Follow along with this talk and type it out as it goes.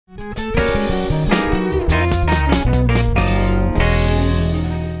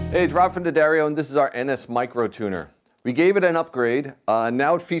Hey, it's Rob from D'Addario, and this is our NS Micro Tuner. We gave it an upgrade.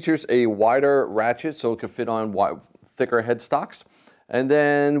 Now it features a wider ratchet so it can fit on thicker headstocks. And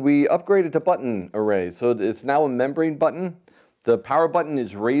then we upgraded the button array. So it's now a membrane button. The power button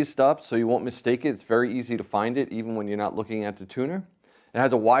is raised up so you won't mistake it. It's very easy to find it even when you're not looking at the tuner. It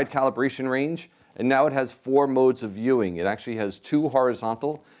has a wide calibration range, and now it has 4 modes of viewing. It actually has 2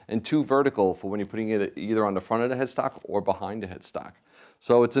 horizontal and 2 vertical for when you're putting it either on the front of the headstock or behind the headstock.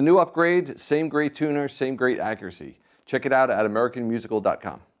 So it's a new upgrade, same great tuner, same great accuracy. Check it out at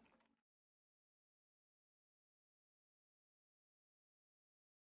AmericanMusical.com.